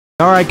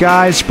Alright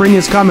guys, spring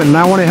is coming and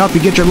I want to help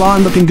you get your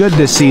lawn looking good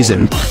this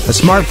season. A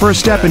smart first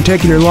step in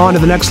taking your lawn to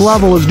the next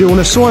level is doing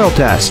a soil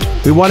test.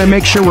 We want to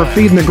make sure we're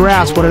feeding the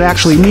grass what it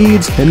actually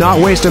needs and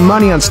not wasting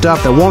money on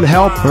stuff that won't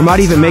help or might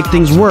even make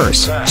things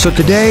worse. So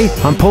today,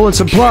 I'm pulling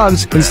some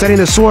plugs and setting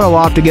the soil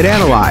off to get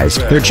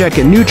analyzed. They're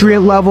checking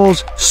nutrient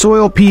levels,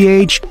 soil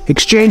pH,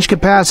 exchange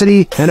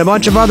capacity, and a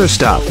bunch of other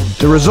stuff.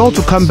 The results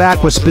will come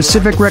back with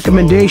specific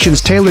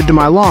recommendations tailored to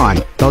my lawn.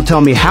 They'll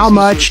tell me how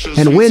much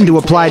and when to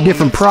apply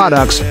different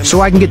products so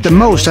I can get the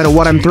most out of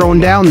what I'm throwing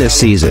down this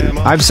season.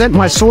 I've sent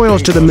my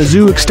soils to the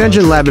Mizzou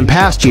Extension Lab in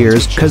past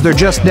years because they're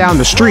just down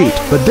the street,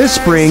 but this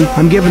spring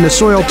I'm giving the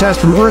soil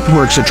test from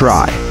Earthworks a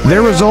try.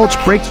 Their results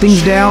break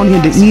things down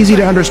into easy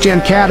to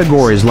understand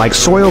categories like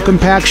soil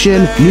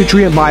compaction,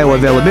 nutrient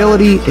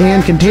bioavailability,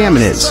 and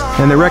contaminants.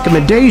 And the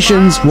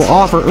recommendations will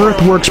offer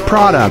Earthworks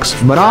products,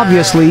 but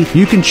obviously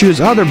you can choose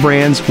other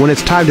brands when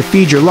it's time to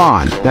feed your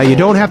lawn. Now you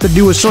don't have to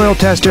do a soil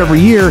test every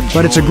year,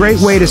 but it's a great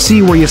way to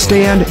see where you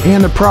stand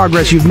and the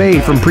progress you've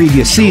made from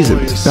previous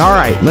seasons.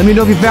 Alright, let me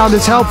know if you found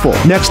this helpful.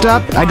 Next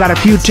up, I got a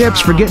few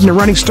tips for getting a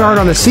running start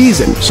on the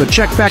season, so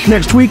check back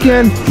next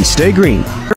weekend and stay green.